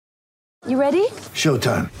You ready?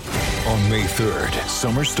 Showtime. On May 3rd,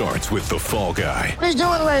 summer starts with The Fall Guy. Let's do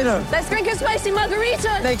it later. Let's drink a spicy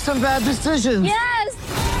margarita. Make some bad decisions.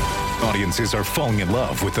 Yes! Audiences are falling in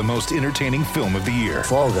love with the most entertaining film of the year.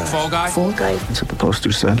 Fall Guy. Fall Guy. Fall guy. That's what the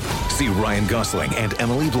poster said. See Ryan Gosling and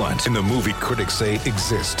Emily Blunt in the movie critics say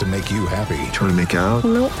exists to make you happy. Trying to make it out?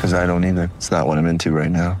 Nope. Because I don't either. It's not what I'm into right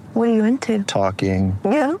now. What are you into? Talking.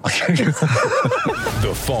 Yeah.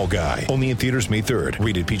 The Fall Guy. Only in theaters May 3rd.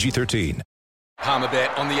 Rated PG-13.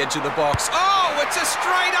 Palmerbet on the edge of the box. Oh, it's a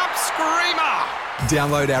straight-up screamer!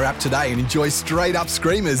 Download our app today and enjoy straight-up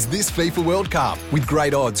screamers this FIFA World Cup with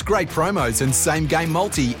great odds, great promos and same-game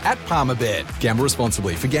multi at Palmerbet. Gamble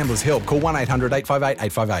responsibly. For Gamblers' Help, call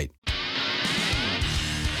 1-800-858-858.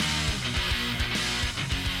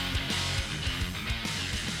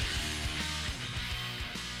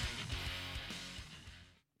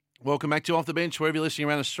 Welcome back to Off the Bench, wherever you're listening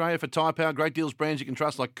around Australia. For Tyre Power, great deals, brands you can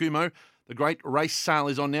trust like Kumo. The great race sale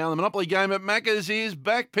is on now. The Monopoly game at Macca's is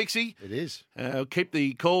back, Pixie. It is. Keep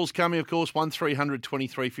the calls coming, of course, 1300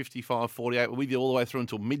 23 55 48. We're with you all the way through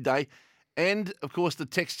until midday. And, of course, the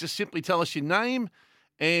text, just simply tell us your name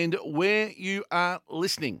and where you are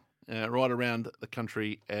listening right around the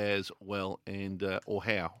country as well, and or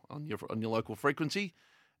how on your local frequency.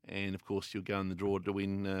 And, of course, you'll go in the draw to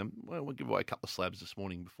win. We'll give away a couple of slabs this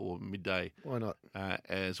morning before midday. Why not?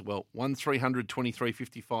 As well. 1300 23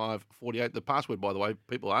 55 48. The password, by the way,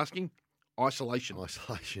 people are asking, isolation.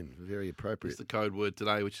 Isolation, very appropriate. It's the code word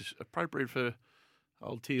today, which is appropriate for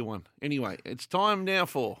old Tier 1. Anyway, it's time now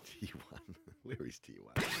for... Tier 1. Where is Tier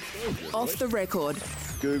 1? Off the record.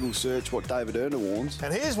 Google search what David Erner warns.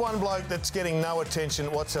 And here's one bloke that's getting no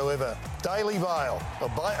attention whatsoever. Daily Vale.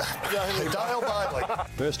 Dale Bailey.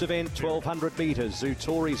 First event, 1,200 metres.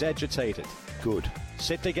 Zutori's agitated. Good.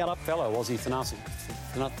 Set to gallop. Fellow Aussie Thanasi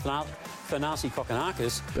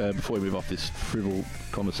Kokonakis. Before we move off this frivol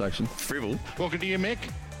conversation. Frivol? Welcome to you, Mick.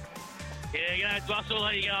 Yeah, g'day, Russell.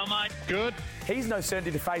 How you going, mate? Good. He's no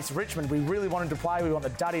certainty to face Richmond. We really want him to play. We want the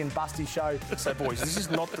Duddy and Busty show. So, boys, this is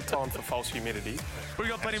not the time for false humidity. We've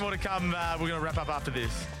got plenty more to come. We're going to wrap up after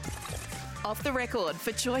this. Off the record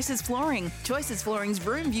for Choices Flooring. Choices Flooring's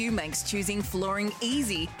Room View makes choosing flooring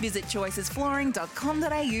easy. Visit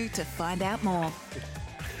choicesflooring.com.au to find out more.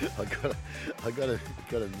 I got a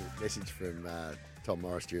message from Tom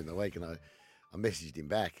Morris during the week, and I messaged him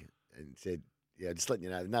back and said, yeah, just letting you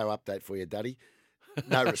know, no update for you, Duddy.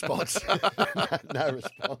 No response. No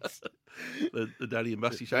response. The Daddy and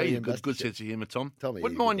Busty show. Good sense of humour, Tom. Tommy,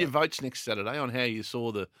 Wouldn't mind your votes next Saturday on how you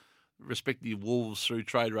saw the respective Wolves through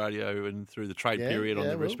trade radio and through the trade period on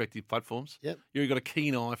the respective platforms. Yep. You've got a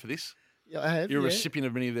keen eye for this. Yeah, I have. You're a recipient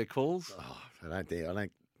of many of their calls. Oh, I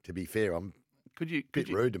don't. To be fair, I'm a bit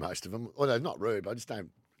rude to most of them. Well, no, not rude, but I just don't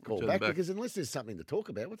call back because unless there's something to talk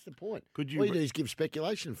about, what's the point? All you do is give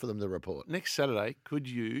speculation for them to report. Next Saturday, could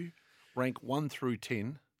you rank 1 through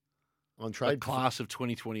 10 on trade? The class of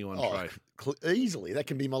 2021 trade. Easily. That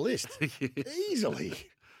can be my list. Easily.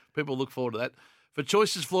 People look forward to that. For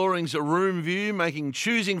Choices Flooring's Room View, making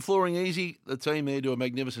choosing flooring easy, the team there do a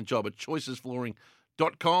magnificent job at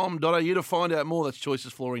choicesflooring.com.au to find out more. That's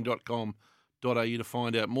choicesflooring.com.au to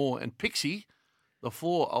find out more. And Pixie, the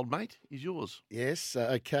floor, old mate, is yours. Yes,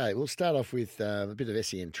 okay. We'll start off with a bit of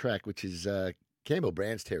SEN track, which is Campbell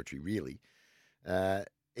Brown's territory, really.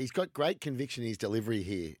 He's got great conviction in his delivery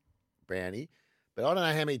here, Brownie, but I don't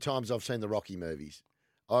know how many times I've seen the Rocky movies.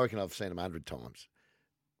 I reckon I've seen them 100 times.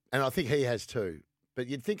 And I think he has too. But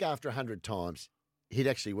you'd think after 100 times, he'd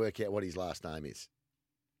actually work out what his last name is.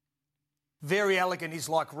 Very elegant is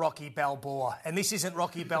like Rocky Balboa. And this isn't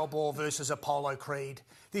Rocky Balboa versus Apollo Creed.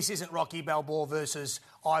 This isn't Rocky Balboa versus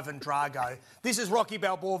Ivan Drago. This is Rocky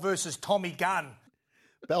Balboa versus Tommy Gunn.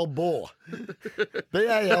 Balboa.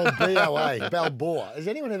 B-A-L-B-O-A. Balboa. Has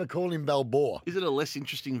anyone ever called him Balboa? Is it a less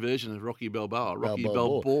interesting version of Rocky Balboa? Rocky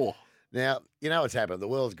Balboa. Now, you know what's happened. The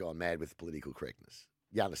world's gone mad with political correctness.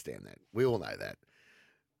 You understand that. We all know that.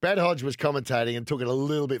 Brad Hodge was commentating and took it a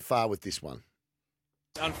little bit far with this one.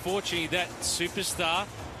 Unfortunately, that superstar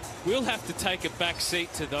will have to take a back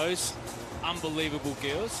seat to those unbelievable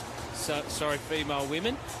girls. Sorry, female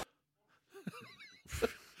women.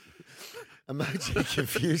 Emoji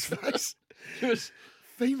confused face. It was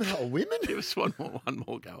female women? Give us one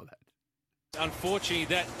more go of that. Unfortunately,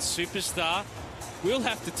 that superstar will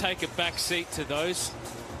have to take a back seat to those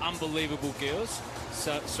unbelievable girls.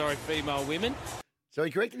 Sorry, female women. So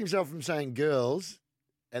he corrected himself from saying girls,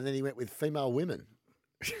 and then he went with female women.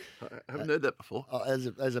 I haven't heard that before.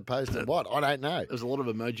 As opposed to what? I don't know. There's a lot of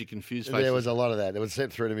emoji confused faces. There was a lot of that. It was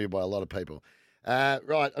sent through to me by a lot of people.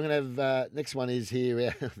 Right, I'm going to have next one is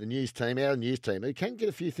here, the news team, our news team, who can get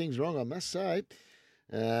a few things wrong, I must say.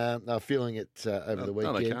 They're feeling it over the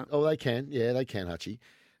weekend. No, they can't. Oh, they can. Yeah, they can, Hutchie.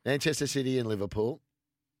 Manchester City and Liverpool.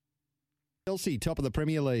 Chelsea, top of the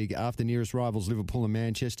Premier League after nearest rivals Liverpool and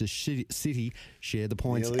Manchester City share the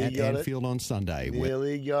points Nearly at got Anfield on Sunday.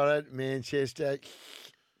 Nearly got it, Manchester.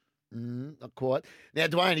 Not quite. Now,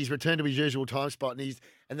 Dwayne, he's returned to his usual time spot,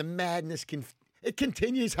 and the madness it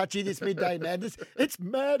continues, Hutchie, this midday madness. It's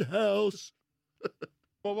madhouse.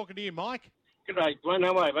 Well, welcome to you, Mike. Good day, Dwayne.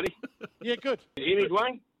 How are you, buddy? Yeah, good. Can you hear me,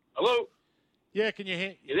 Dwayne? Hello? Yeah, can you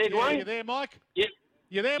hear? You there, Dwayne? You there, Mike? Yeah.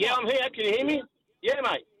 You there, Mike? Yeah, I'm here. Can you hear me? Yeah,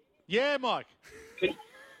 mate. Yeah, Mike.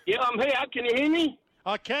 Yeah, I'm here. Can you hear me?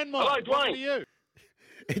 I can, Mike. Hello, Dwayne. Welcome to you.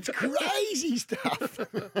 It's crazy stuff.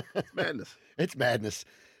 It's madness. It's madness.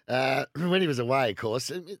 When he was away, of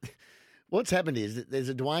course. What's happened is that there's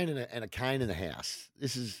a Dwayne and a Kane in the house.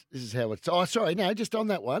 This is how it's. Oh, sorry, no, just on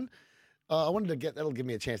that one. I wanted to that'll give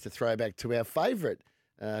me a chance to throw back to our favourite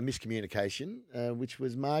miscommunication, which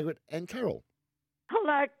was Margaret and Carol.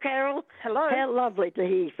 Hello, Carol. Hello. How lovely to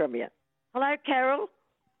hear from you. Hello, Carol.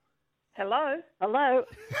 Hello. Hello.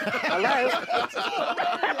 Hello.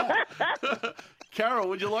 Carol,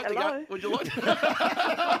 would you like to go? Would you like?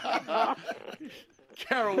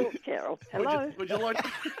 Carol. Carol. Hello. Would you like?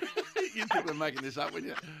 You think we're making this up,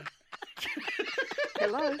 wouldn't you?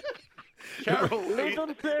 Hello. Carol. Little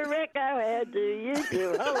Sir Recco, how do you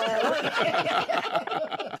do? Hello.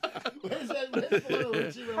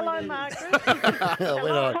 Hello, Margaret.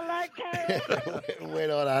 Hello, Carol.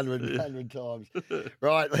 Went on 100 times.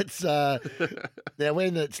 Right, let's now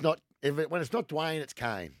when it's not Dwayne, it's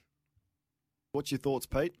Kane. What's your thoughts,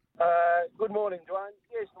 Pete? Good morning, Dwayne.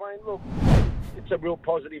 Yes, Dwayne, look, it's a real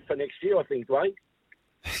positive for next year, I think, Dwayne.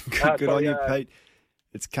 Good on you, Pete.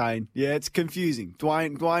 It's Kane. Yeah, it's confusing.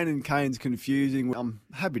 Dwayne and Kane's confusing. I'm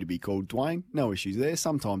happy to be called Dwayne. No issues there.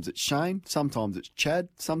 Sometimes it's Shane. Sometimes it's Chad.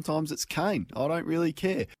 Sometimes it's Kane. I don't really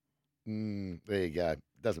care. There you go.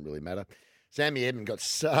 Doesn't really matter. Sammy Edmund got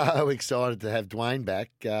so excited to have Dwayne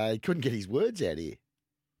back. He couldn't get his words out here.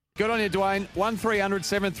 Good on you, Dwayne. 1300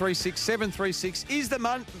 736 736 is the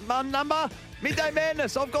mun number. Midday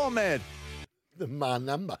Madness. I've gone mad. The mun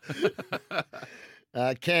number.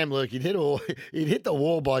 Cam Luke, he'd hit the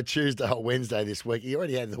wall by Tuesday or Wednesday this week. He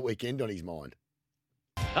already had the weekend on his mind.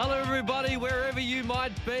 Hello, everybody, wherever you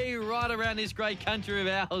might be, right around this great country of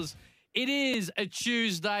ours. It is a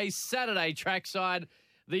Tuesday, Saturday trackside.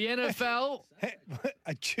 The NFL.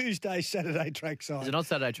 A Tuesday, Saturday trackside. Is it not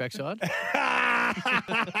Saturday trackside?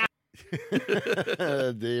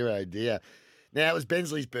 Oh, dear. Now, it was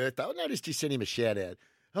Bensley's birthday. I noticed you sent him a shout-out.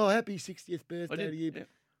 Oh, happy 60th birthday to you. Yeah.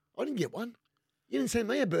 I didn't get one. You didn't send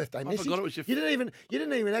me a birthday message. I forgot it was your... You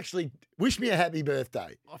didn't even actually wish me a happy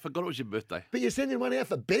birthday. I forgot it was your birthday. But you're sending one out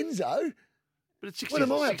for Benzo. But it's 60. What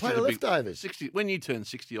am I, playing leftovers? 60. When you turned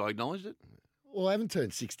 60, I acknowledged it. Well, I haven't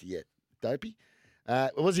turned 60 yet, dopey.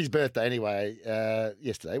 It was his birthday anyway.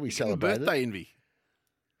 Yesterday we celebrated. Birthday envy.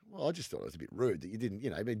 Well, I just thought it was a bit rude that you didn't,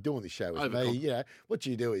 been doing this show with me. What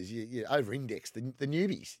you do is you over-index the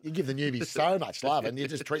newbies. You give the newbies so much love and you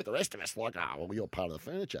just treat the rest of us like, you're part of the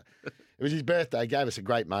furniture. It was his birthday. Gave us a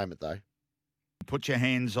great moment, though. Put your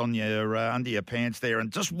hands on your under your pants there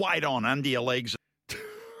and just wait on under your legs.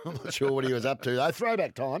 I'm not sure what he was up to, though.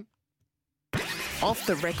 Throwback time. Off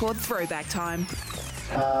the record throwback time.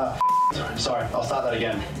 Sorry, I'll start that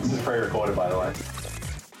again. This is pre-recorded, by the way.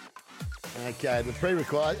 Okay, the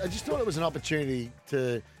pre-record. I just thought it was an opportunity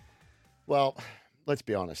to, well, let's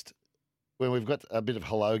be honest. When we've got a bit of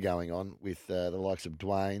hello going on with the likes of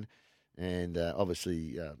Dwayne and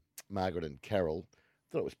obviously Margaret and Carol, I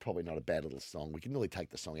thought it was probably not a bad little song. We can really take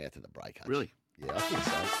the song out to the break. Hutch. Really? Yeah, I think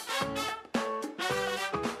so.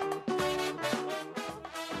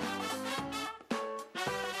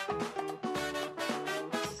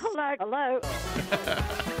 Hello.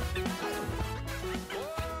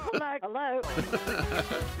 Hello.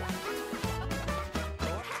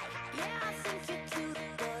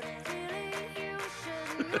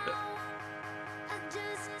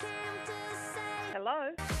 Hello.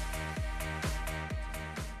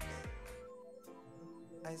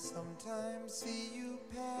 I sometimes see you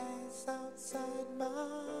pass outside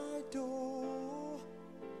my door.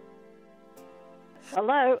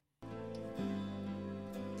 Hello.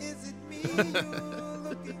 Is it me you're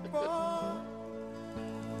looking for?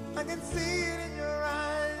 I can see it in your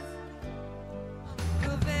eyes.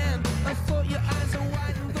 Well then, I thought your eyes are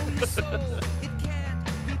wide and though your soul, it can't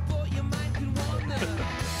be bought, your mind can wander.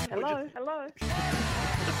 Hello.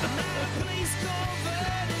 Please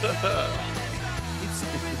convert it. It's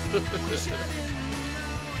everything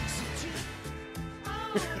we should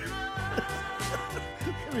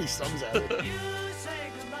How many songs are there?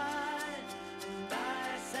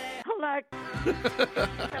 Hello.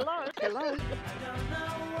 Hello. Hello.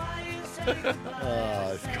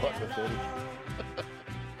 Oh, it's quite pathetic.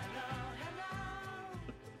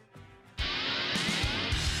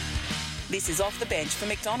 This is Off the Bench for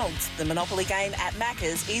McDonald's. The Monopoly game at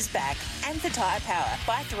Macca's is back. And for Tyre Power.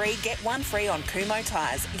 Buy 3, get 1 free on Kumho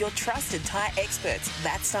tyres. Your trusted tyre experts.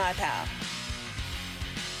 That's Tyre Power.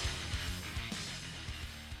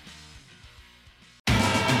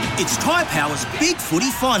 It's Tyre Power's Big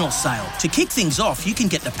Footy Final Sale. To kick things off, you can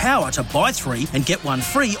get the power to buy 3 and get 1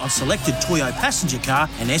 free on selected Toyo passenger car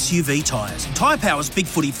and SUV tyres. Tyre Power's Big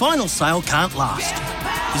Footy Final Sale can't last.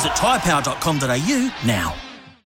 Visit tyrepower.com.au now.